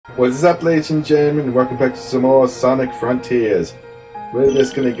What's up, ladies and gentlemen? Welcome back to some more Sonic Frontiers. We're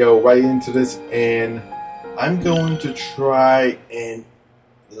just gonna go right into this, and I'm going to try and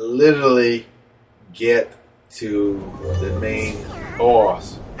literally get to the main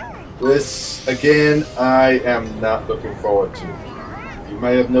boss. This, again, I am not looking forward to. You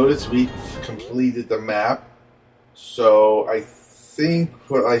might have noticed we've completed the map, so I think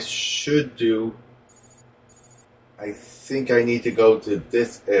what I should do, I think I need to go to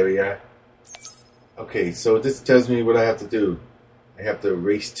this area. Okay, so this tells me what I have to do. I have to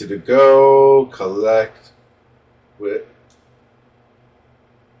race to the goal, collect with,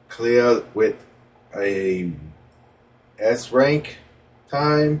 clear with a S rank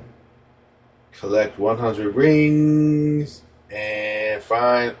time, collect 100 rings, and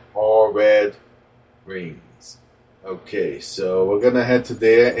find all red rings. Okay, so we're gonna head to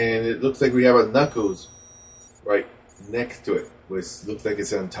there, and it looks like we have a Knuckles right next to it, which looks like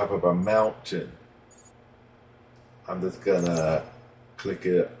it's on top of a mountain. I'm just gonna click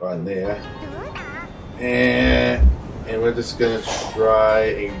it on there, and we're just gonna try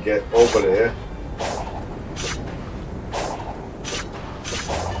and get over there.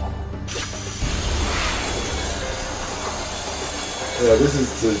 Yeah, this is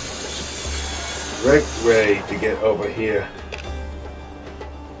the direct way to get over here.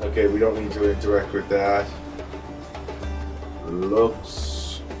 Okay, we don't need to interact with that.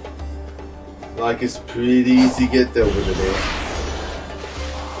 Looks like it's pretty easy to get over there.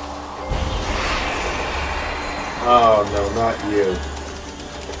 Oh no, not you.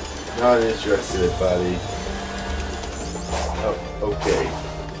 Not interested, buddy. Oh, okay.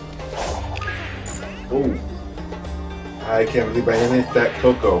 Oh, I can't believe I didn't hit that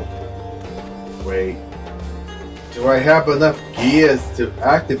Coco. Wait, do I have enough gears to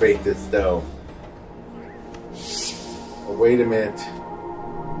activate this though? Oh, wait a minute.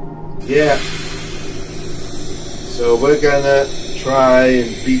 Yeah. So we're gonna try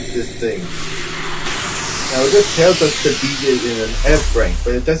and beat this thing. Now it just tells us to beat it in an S rank,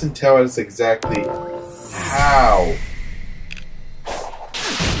 but it doesn't tell us exactly how.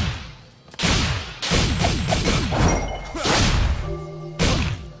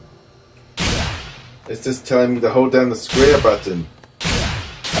 It's just telling me to hold down the square button.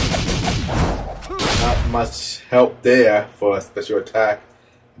 Not much help there for a special attack.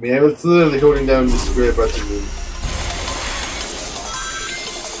 I mean, I was literally holding down the square button.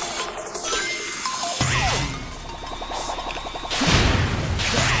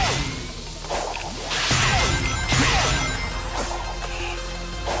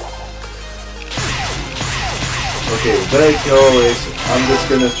 Okay, like always, I'm just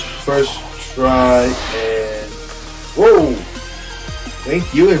gonna first try and... Whoa!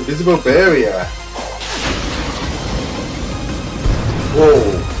 Thank you, invisible barrier! Whoa!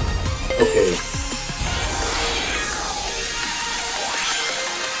 Okay.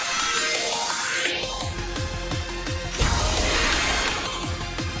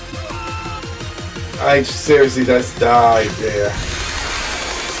 I seriously just died there.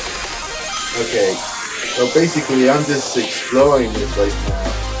 Okay. So basically, I'm just exploring this right now.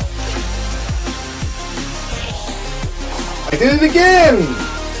 I did it again!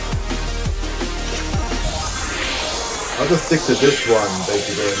 I'll just stick to this one, thank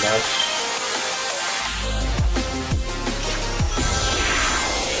you very much.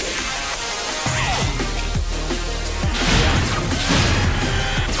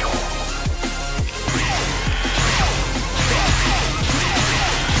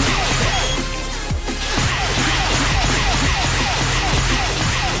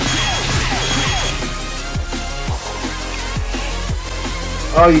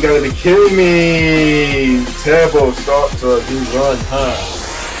 Oh, you gotta be kidding me! Terrible start to a new run, huh?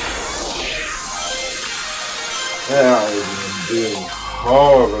 Yeah, I'm doing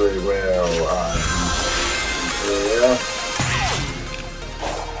horribly well on there.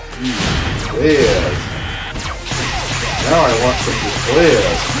 Declares. Now I want some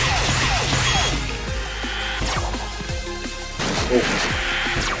declares. Oh,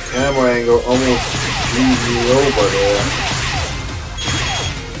 camera angle almost leaves me over there.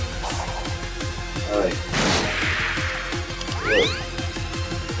 Alright.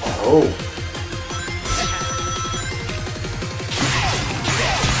 Oh.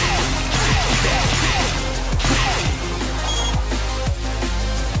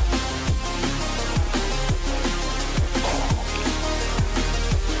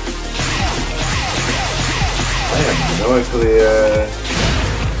 I have no idea.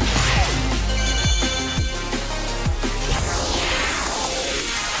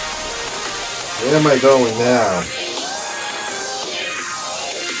 Where am I going now?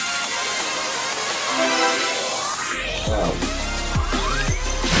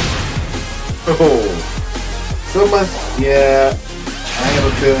 Oh, so much. Yeah, I have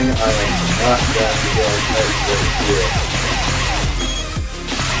a feeling I am not going to get right here.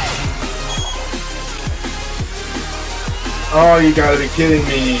 Oh, you gotta be kidding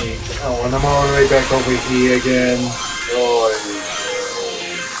me. Oh, and I'm all the way back over here again. Oh,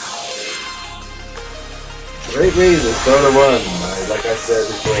 Great Razor, start a run. Like I said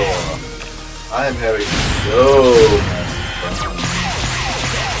before, I am having so much fun.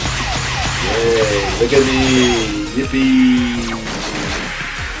 Yay, look at me. Yippee.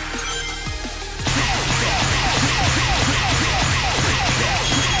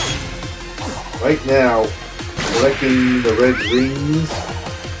 Right now, collecting the red rings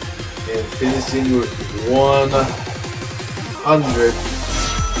and finishing with 100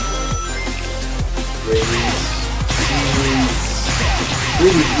 rings seems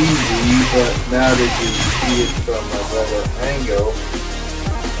pretty easy, but now that you see it from another angle,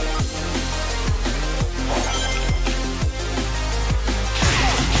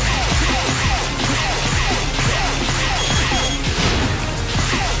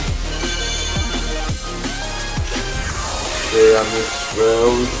 stay on this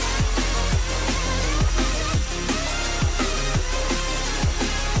road.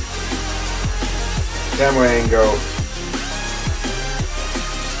 Camera angle.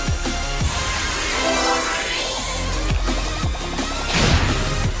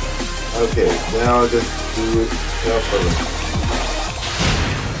 Okay, now just do it carefully.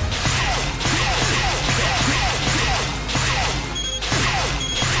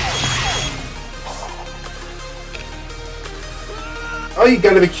 Oh, you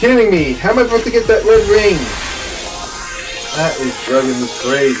gotta be kidding me! How am I supposed to get that red ring? That is driving me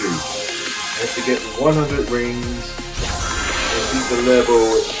crazy. I have to get 100 rings and beat the level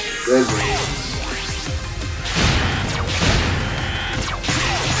with red rings.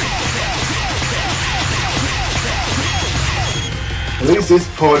 At least this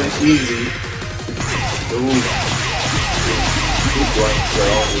part is easy. Ooh. Good one, so I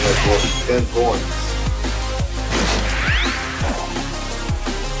only have 10 points.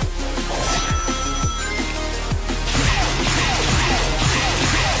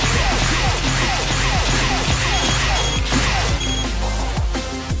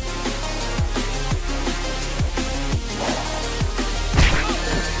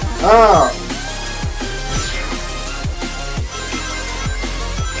 Ah!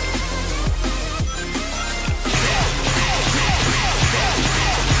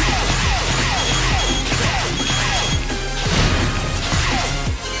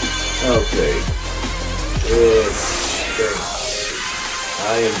 Okay. This stinks.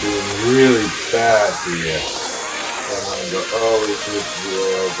 I am doing really bad here. I'm gonna go all the way to 0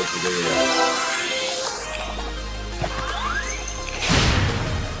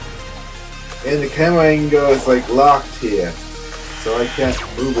 and the camera angle is like locked here, so I can't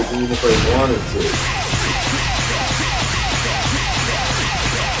move it even if I wanted to.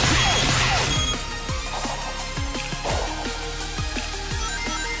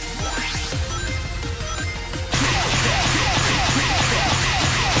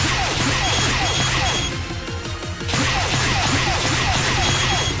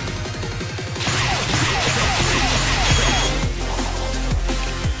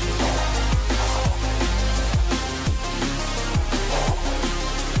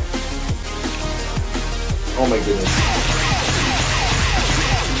 Oh my goodness.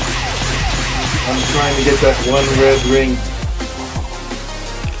 I'm trying to get that one red ring.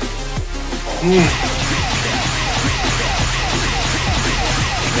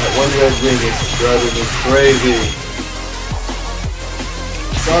 That one red ring is driving me crazy.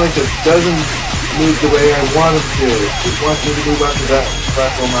 Sonic just doesn't move the way I want him to. He wants me to move onto that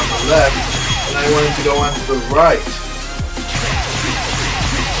platform on the left, and I want him to go onto the right.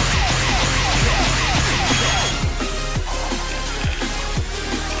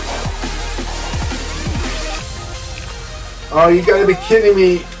 Oh, you gotta be kidding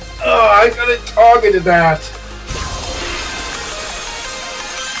me. Oh, I gotta target that.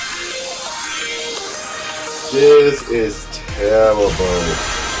 This is terrible.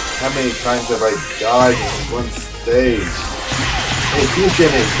 How many times have I died in this one stage? Hey, future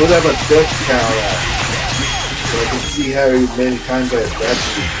me, put up a death counter so I can see how many times I have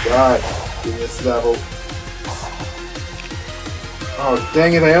actually died in this level. Oh,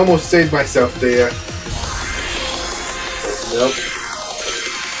 dang it, I almost saved myself there. Nope.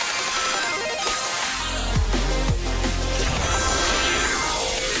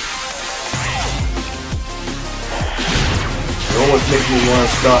 It almost makes me want to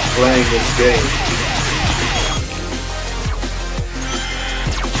stop playing this game.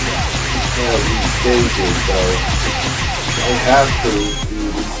 these stages though. I have to do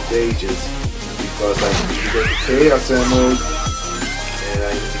these stages because I need to get the Chaos Emerald, and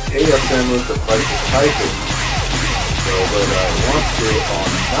I need the Chaos Emerald to fight the Titan. So whether I want to or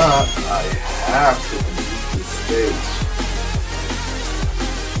not, I have to complete this stage.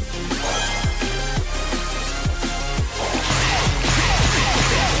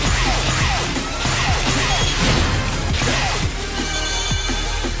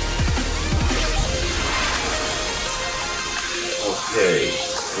 Okay,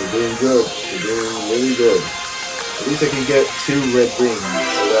 we're doing good. We're doing really good. At least I can get 2 red rings,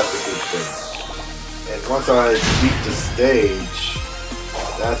 so that's a good thing. And once I beat the stage,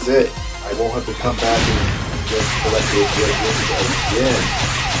 that's it. I won't have to come back and just collect those red rings again.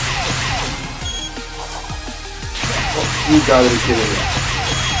 Oh, you gotta be kidding me.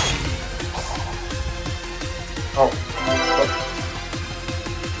 Oh.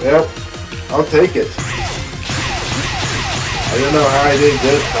 Well, I'll take it. I don't know how I did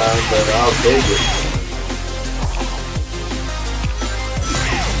this time, but I'll take it.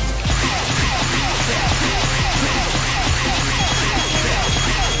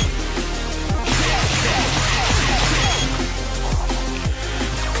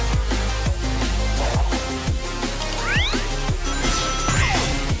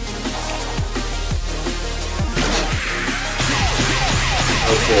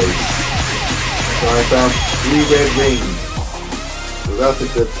 Okay, so I found 3 red rings. So that's a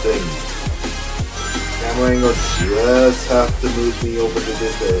good thing. Cameron will just have to move me over to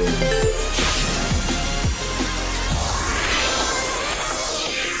this end.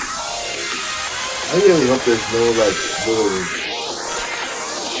 I really hope there's no like little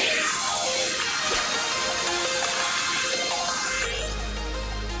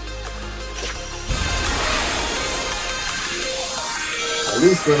at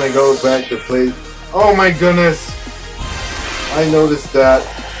least when I go back to play. Oh my goodness! I noticed that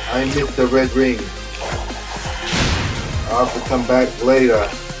I missed the red ring. I'll have to come back later.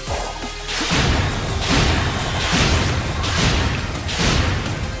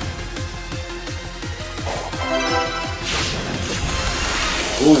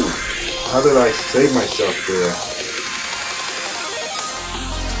 Ooh, how did I save myself there?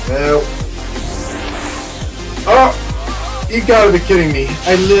 Well, oh, you gotta be kidding me.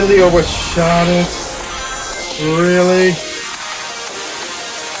 I literally overshot it. Really?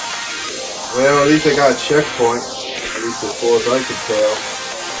 Well, at least I got a checkpoint, at least as far as I could tell.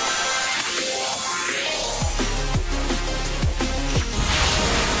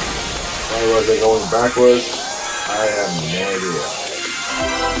 Why was I going backwards? I have no idea.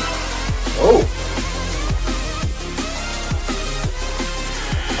 Oh!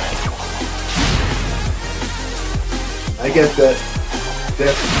 I guess that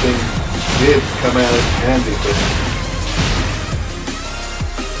thing did come out handy for me.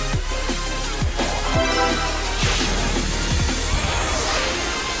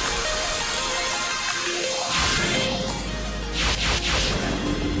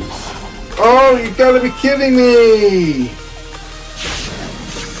 Oh, you gotta be kidding me!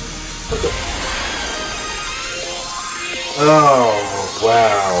 Oh,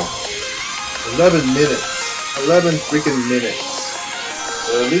 wow. 11 minutes. 11 freaking minutes.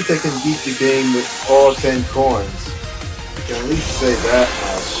 So at least I can beat the game with all 10 coins. I can at least say that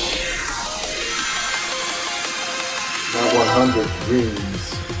much. Not 100 greens.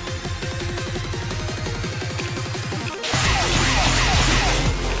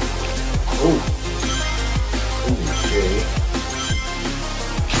 Oh. Okay.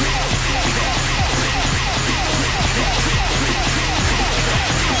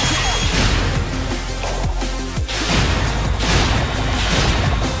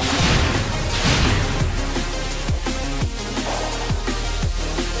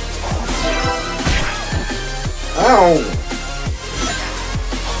 Ow!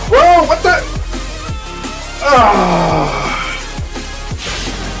 Whoa! What the? Ah!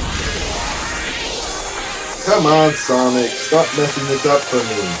 Come on, Sonic. Stop messing this up for me.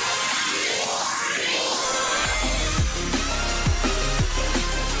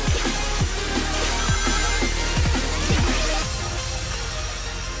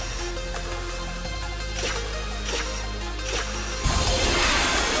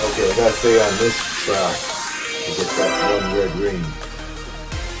 Okay, I gotta stay on this track to get that 1 red ring.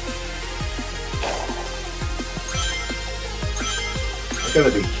 I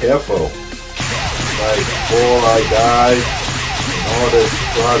gotta be careful. Before I die, and all this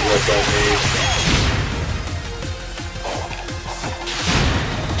progress I made.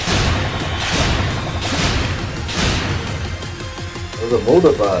 Those are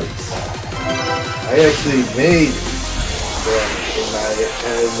motor bugs. I actually made them in my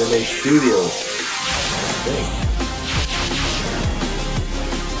anime studios. I think.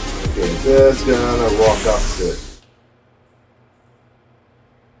 Okay, just gonna walk up to it.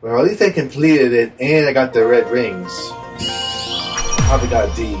 Well, at least I completed it, and I got the red rings. Probably got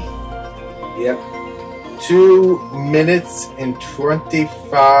a D. Yep. 2 minutes and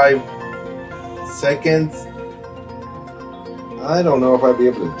 25 seconds. I don't know if I'll be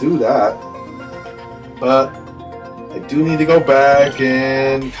able to do that. But I do need to go back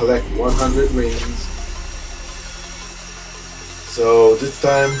and collect 100 rings. So this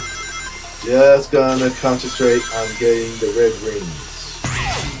time, just gonna concentrate on getting the red rings.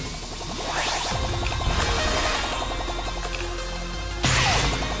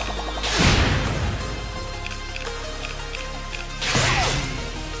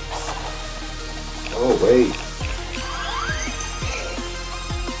 Oh, wait.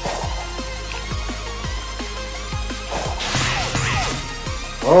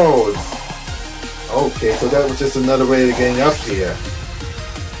 Oh, okay, so that was just another way of getting up here.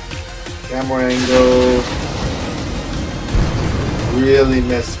 Camera angle really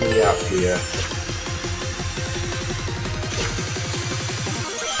messed me up here.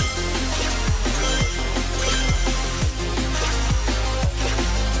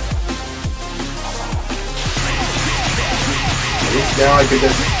 At least now I can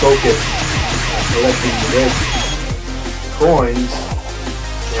just focus on collecting the red coins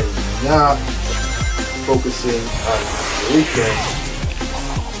and not focusing on weekend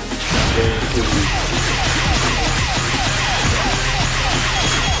into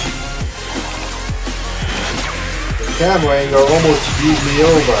the camera angle almost screwed me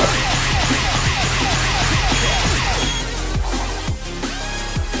over.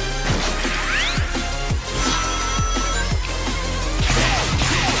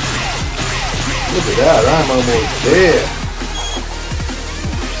 Look at that, I'm almost there.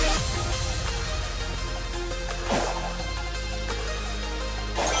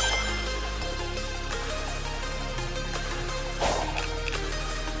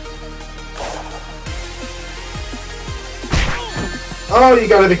 Oh, you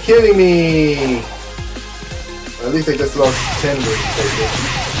gotta be kidding me! At least I just lost 10 rings, I think.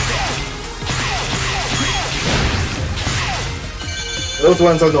 Those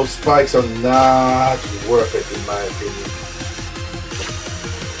ones on those spikes are not worth it, in my opinion.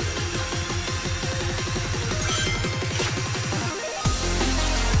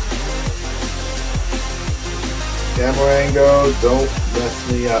 Camera angle, don't mess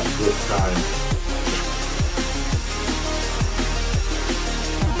me up this time.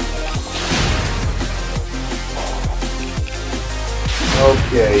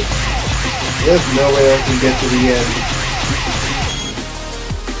 Okay, there's no way I can get to the end.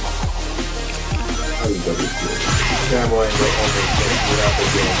 Oh, you gotta be good. Camera angle almost messed me up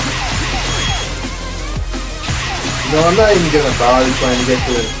again. No, I'm not even gonna bother trying to get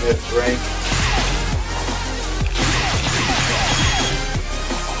to an F rank.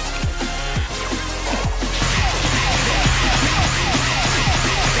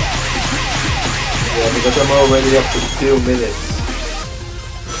 Yeah, because I'm already up to 2 minutes.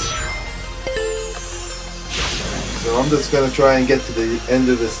 So I'm just gonna try and get to the end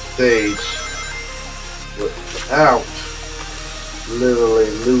of this stage without literally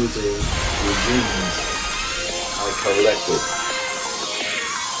losing the rings I collected.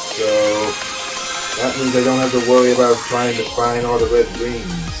 So that means I don't have to worry about trying to find all the red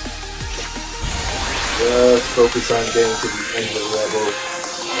rings. Just focus on getting to the end of the level.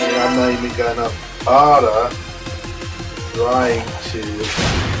 And I'm not even gonna bother trying to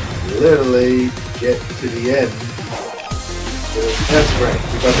literally get to the end with S rank,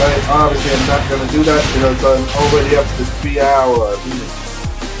 because I obviously am not going to do that because I'm already up to 3 hours.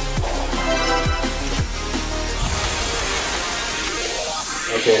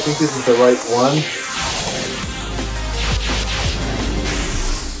 Okay, I think this is the right one.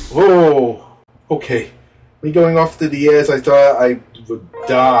 Whoa! Okay, me going off to the airs, I thought I would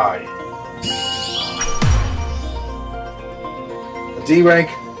die. A D rank,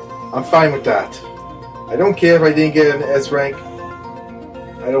 I'm fine with that. I don't care if I didn't get an S rank.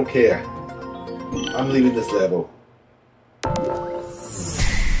 I don't care. I'm leaving this level.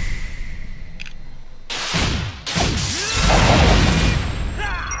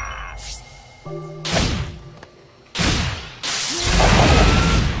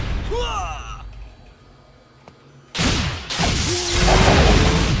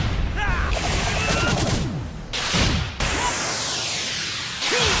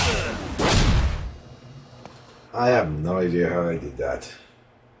 I have no idea how I did that.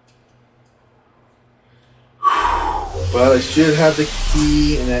 Well, I should have the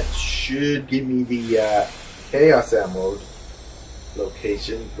key, and that should give me the Chaos Emerald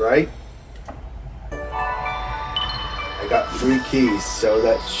location, right? I got 3 keys, so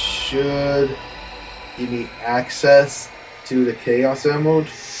that should give me access to the Chaos Emerald.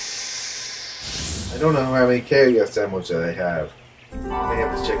 I don't know how many Chaos Emeralds that I have. I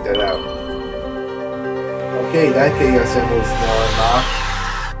have to check that out. Okay, that Chaos Emerald is now unlocked.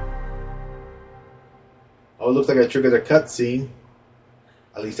 Oh, it looks like I triggered a cutscene.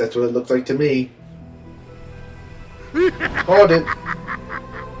 At least that's what it looks like to me. Hold it.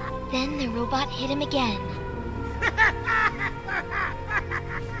 Then the robot hit him again.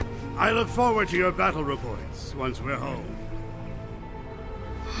 I look forward to your battle reports once we're home.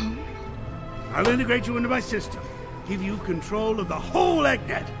 Home? I'll integrate you into my system. Give you control of the whole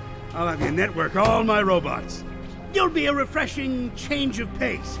EggNet. I'll have you network all my robots. You'll be a refreshing change of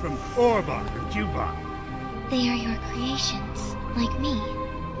pace from Orbot and Cubot. They are your creations, like me.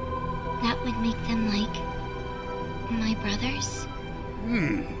 That would make them like my brothers?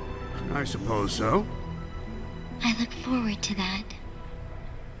 I suppose so. I look forward to that.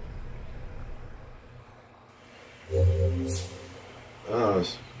 Oh,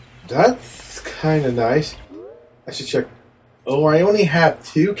 that's kind of nice. I should check. Oh, I only have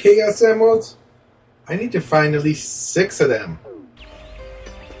 2 Chaos Emeralds? I need to find at least 6 of them.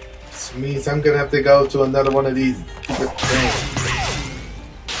 This means I'm gonna have to go to another one of these stupid things.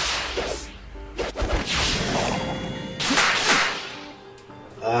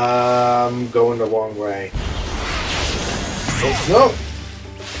 I'm going the wrong way. Oh, no!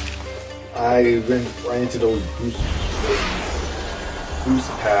 I went right into those boost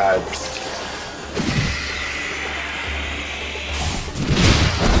pads.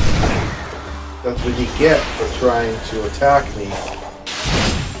 That's what you get for trying to attack me.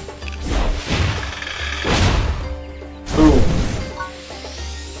 Boom.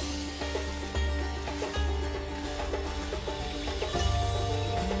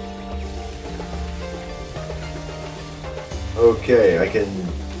 Okay, I can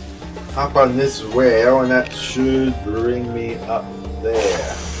hop on this rail and that should bring me up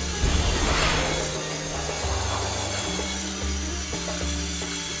there.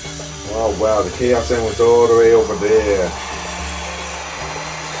 Oh wow, the Chaos Emerald was all the way over there.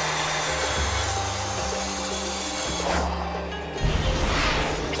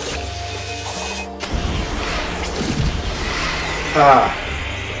 Ah.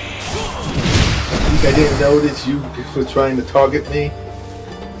 I think I didn't notice you were trying to target me.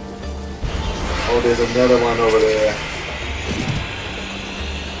 Oh, there's another one over there.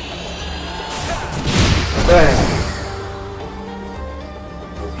 Bam!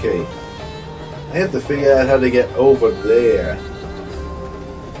 Okay. I have to figure out how to get over there.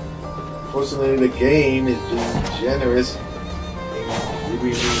 Fortunately, the game is being generous and giving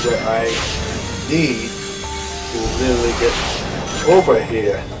me what I need to literally get over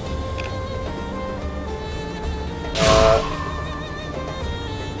here.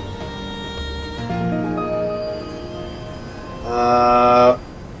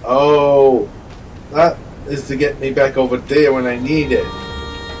 Oh, that is to get me back over there when I need it.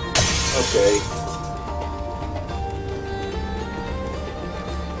 Okay.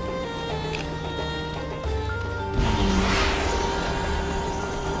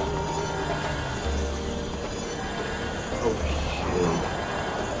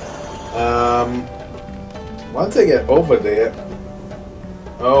 Once I get over there,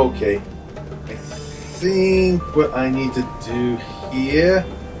 okay, I think what I need to do here.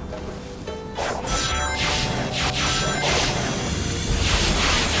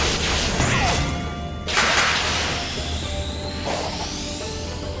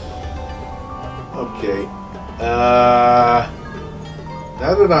 Okay,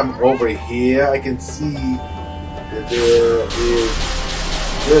 now that I'm over here, I can see that there is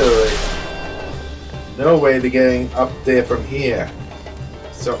literally no way to getting up there from here.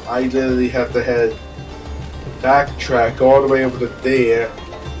 So I literally have to backtrack all the way over to there,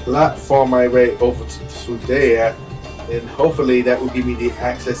 platform my way over to there, and hopefully that will give me the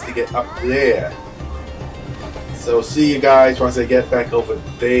access to get up there. So see you guys once I get back over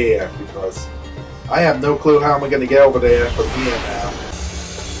there, because I have no clue how I'm going to get over there from here now.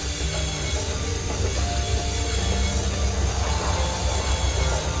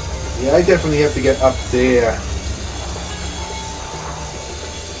 Yeah, I definitely have to get up there.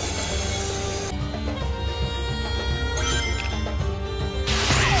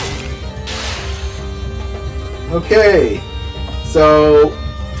 Okay, so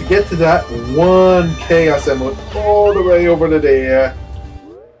to get to that one Chaos Emerald all the way over to there,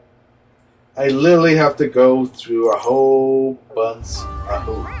 I literally have to go through a whole bunch of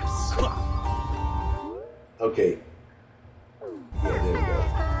hoops. Okay. Yeah, there we go.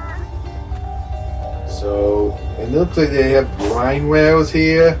 So, it looks like they have grind rails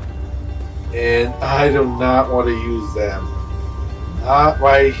here. And I do not want to use them. Not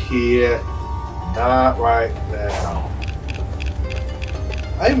right here. Not right now.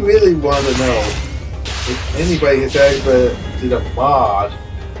 I really want to know if anybody has ever did a mod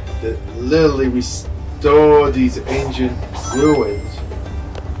that literally restore these ancient ruins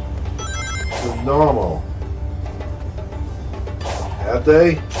to normal. Have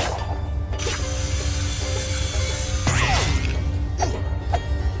they?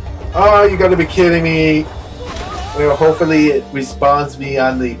 Oh, you gotta be kidding me. Well, hopefully it respawns me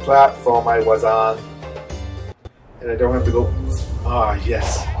on the platform I was on. And I don't have to go... Ah,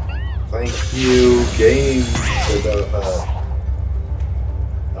 yes. Thank you, game developer.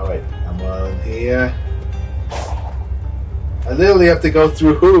 Alright, I'm on here. I literally have to go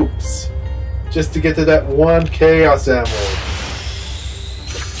through hoops just to get to that one Chaos Emerald.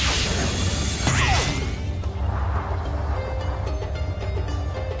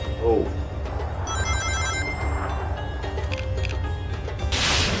 Oh.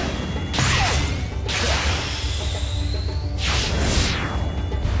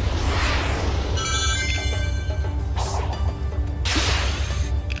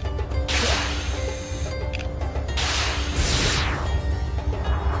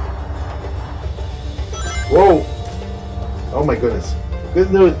 Whoa! Oh my goodness. Good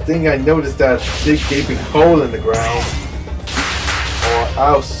thing I noticed that big gaping hole in the ground. Or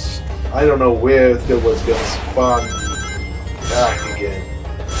else, I don't know where it was gonna spawn back again.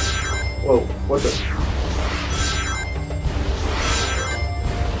 Whoa, what the?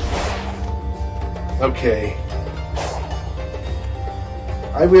 Okay.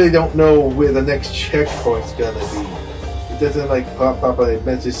 I really don't know where the next checkpoint's gonna be. It doesn't like pop up a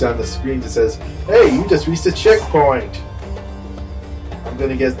message on the screen that says, "Hey, you just reached a checkpoint." I'm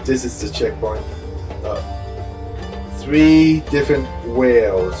gonna guess this is the checkpoint. 3 different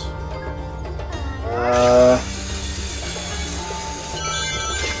whales.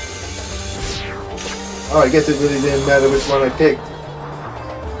 Oh, I guess it really didn't matter which one I picked.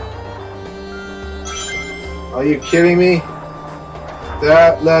 Are you kidding me?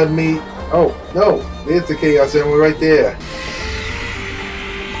 That led me... Oh, no. There's the Chaos Emerald right there.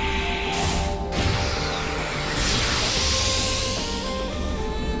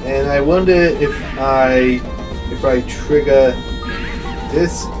 And I wonder if I trigger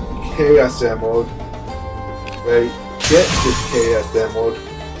this Chaos Emerald, right, get this Chaos Emerald,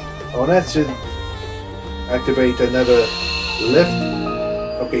 oh, that should activate another lift.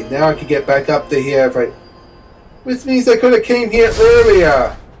 Okay, now I can get back up to here if I... Which means I could have came here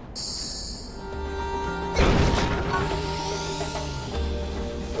earlier!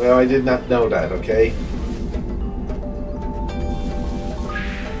 Well, I did not know that, okay?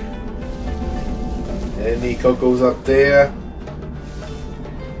 Any Coco's up there?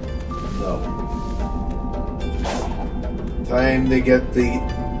 No. Time to get the...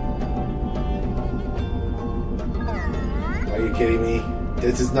 Are you kidding me?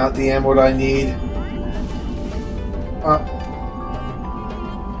 This is not the emerald I need?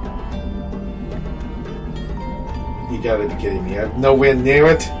 You gotta be kidding me. I'm nowhere near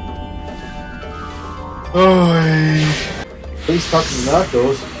it. Oh, please talk to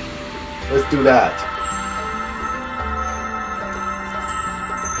Knuckles. Let's do that.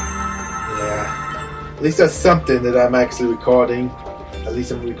 Yeah. At least that's something that I'm actually recording. At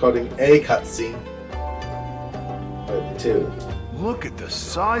least I'm recording a cutscene. Or 2. Look at the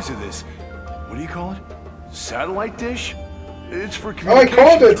size of this. What do you call it? Satellite dish? It's for communications, I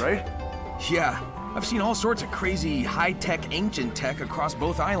called it! Right? Yeah, I've seen all sorts of crazy high-tech ancient tech across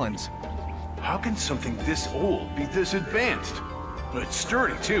both islands. How can something this old be this advanced? But it's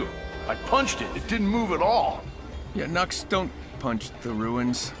sturdy, too. I punched it. It didn't move at all. Yeah, Nux, don't punch the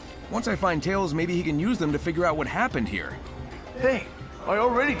ruins. Once I find Tails, maybe he can use them to figure out what happened here. Hey, I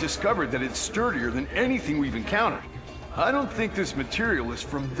already discovered that it's sturdier than anything we've encountered. I don't think this material is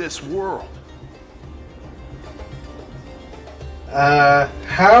from this world.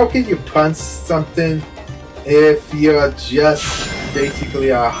 How can you punch something if you're just basically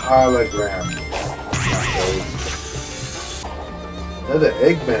a hologram? Another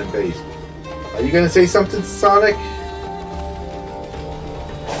Eggman base. Are you gonna say something, Sonic?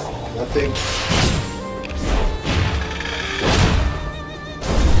 Nothing.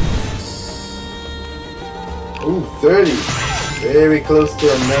 Ooh, 30. Very close to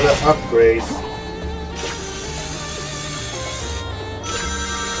another upgrade.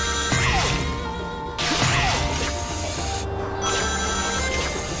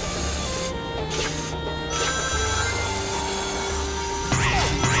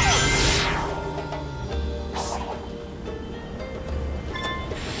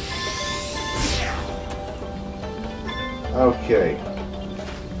 Okay.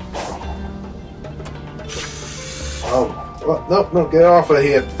 Oh, well, no, get off of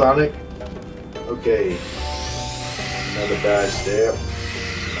here, Sonic. Okay. Another badge there.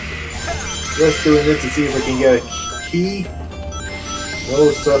 Just doing this to see if I can get a key.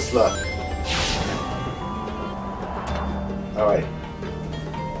 No such luck. Alright.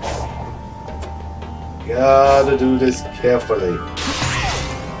 Gotta do this carefully.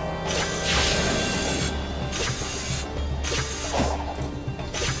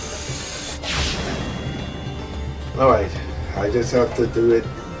 Alright, I just have to do it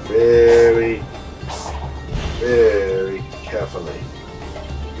very, very carefully.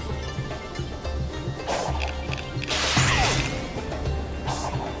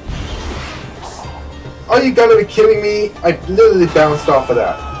 Oh, you gotta be kidding me! I literally bounced off of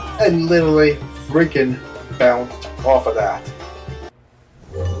that. I literally freaking bounced off of that.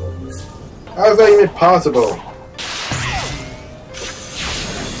 How is that even possible?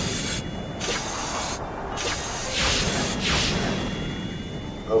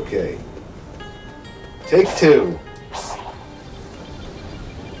 Okay. Take two.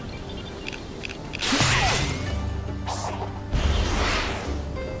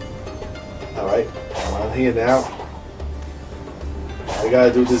 Alright, I'm on here now. I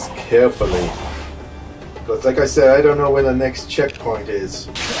gotta do this carefully. Because like I said, I don't know where the next checkpoint is.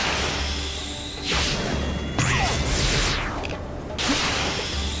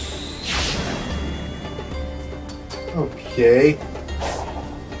 Okay.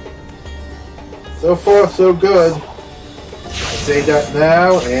 So far, so good. I say that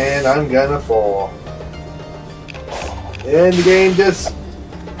now, and I'm gonna fall. And the game just...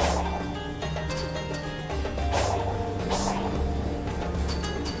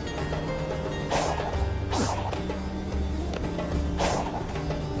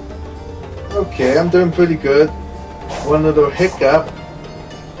 Okay, I'm doing pretty good. One little hiccup.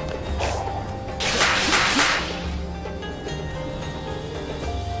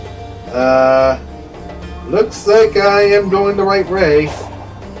 Looks like I am going the right way.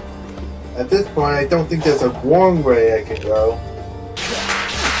 At this point, I don't think there's a wrong way I can go.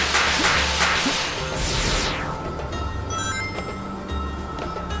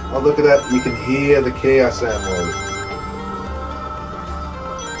 Oh, look at that. You can hear the Chaos Emerald.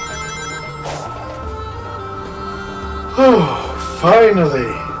 Oh,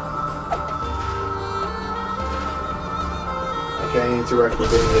 finally! I can't interact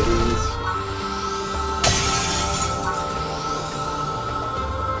with any of these.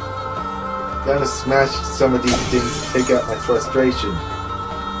 Gotta smash some of these things to take out my frustration.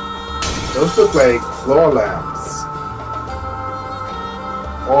 Those look like floor lamps.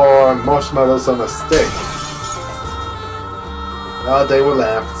 Or marshmallows on a stick. No, they were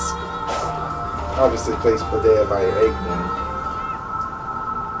lamps. Obviously placed there by Eggman.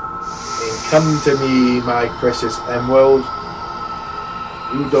 And come to me, my precious Emerald.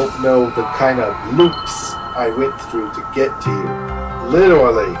 You don't know the kind of loops I went through to get to you.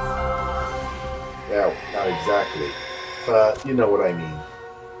 Literally. Well, not exactly, but you know what I mean.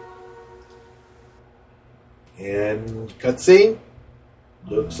 And cutscene?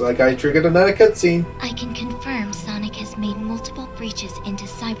 Looks like I triggered another cutscene. I can confirm Sonic has made multiple breaches into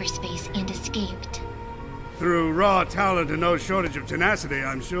cyberspace and escaped. Through raw talent and no shortage of tenacity,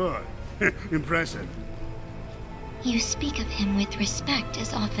 I'm sure. Impressive. You speak of him with respect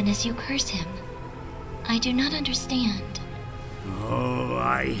as often as you curse him. I do not understand. Oh,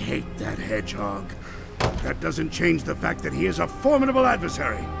 I hate that hedgehog. That doesn't change the fact that he is a formidable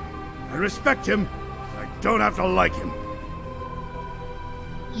adversary. I respect him, but I don't have to like him.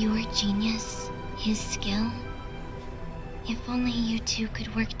 Your genius, his skill. If only you two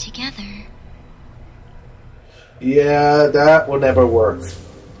could work together. Yeah, that will never work.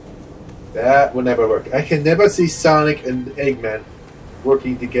 That will never work. I can never see Sonic and Eggman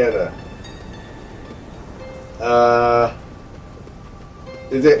working together.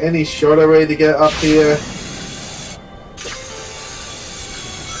 Is there any shorter way to get up here?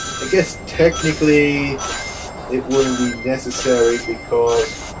 I guess technically it wouldn't be necessary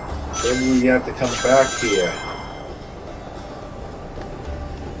because then we have to come back here.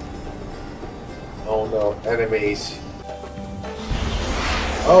 Oh no, enemies.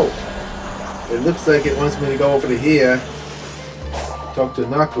 Oh! It looks like it wants me to go over to here. Talk to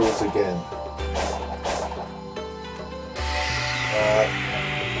Knuckles again.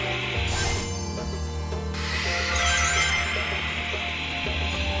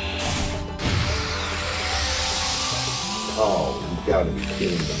 Oh, you gotta be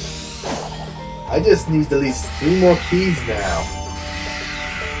kidding me. I just need at least 3 more keys now.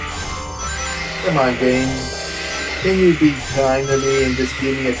 Come on, game. Can you be kind to me and just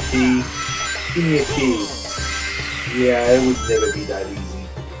give me a key? Give me a key. Yeah, it would never be that easy.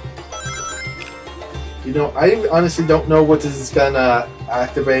 You know, I honestly don't know what this is gonna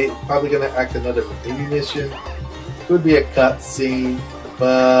activate. Probably gonna act another mini mission. Could be a cutscene,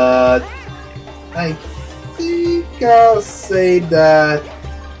 but I think I'll save that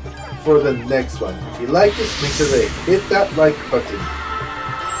for the next one. If you like this, make sure to hit that like button.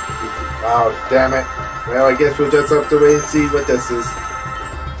 Oh, damn it. Well, I guess we'll just have to wait and see what this is.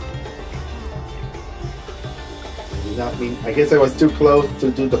 I guess I was too close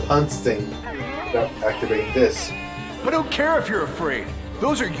to do the punch thing without activating this. I don't care if you're afraid.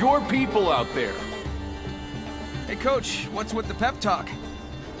 Those are your people out there. Hey, Coach, what's with the pep talk?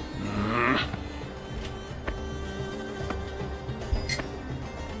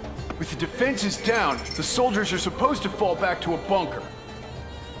 With the defenses down, the soldiers are supposed to fall back to a bunker.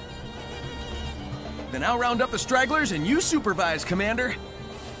 Then I'll round up the stragglers and you supervise, Commander.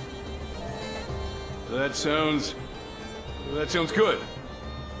 That sounds good.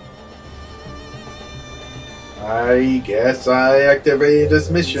 I guess I activated this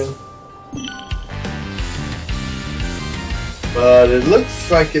mission. But it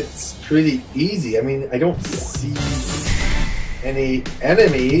looks like it's pretty easy. I mean, I don't see any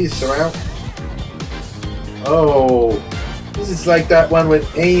enemies around. Oh, this is like that one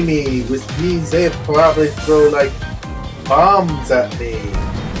with Amy, which means they probably throw like bombs at me.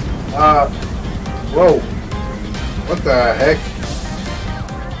 Whoa. What the heck?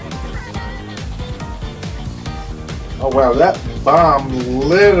 Oh wow, that bomb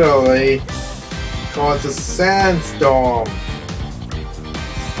literally caused a sandstorm.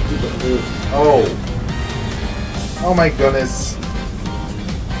 Oh. Oh my goodness.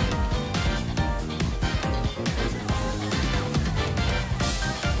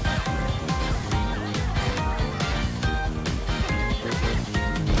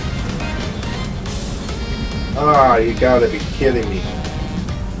 Ah, you gotta be kidding me.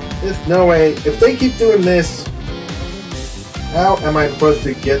 There's no way. If they keep doing this, how am I supposed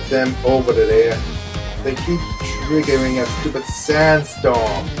to get them over to there? They keep triggering a stupid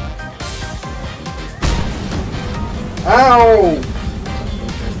sandstorm. Ow!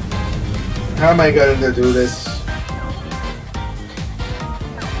 How am I going to do this?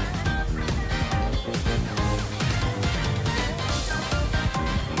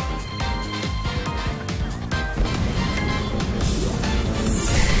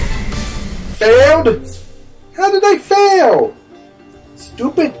 Failed? How did I fail?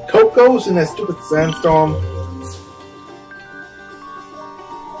 Stupid Cocos in that stupid sandstorm.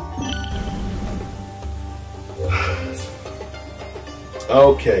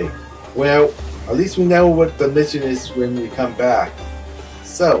 Okay, well, at least we know what the mission is when we come back.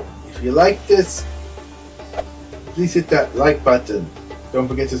 So, if you like this, please hit that like button. Don't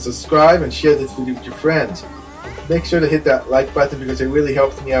forget to subscribe and share this video with your friends. Make sure to hit that like button because it really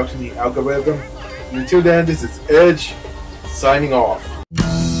helps me out in the algorithm. And until then, this is Edge, signing off.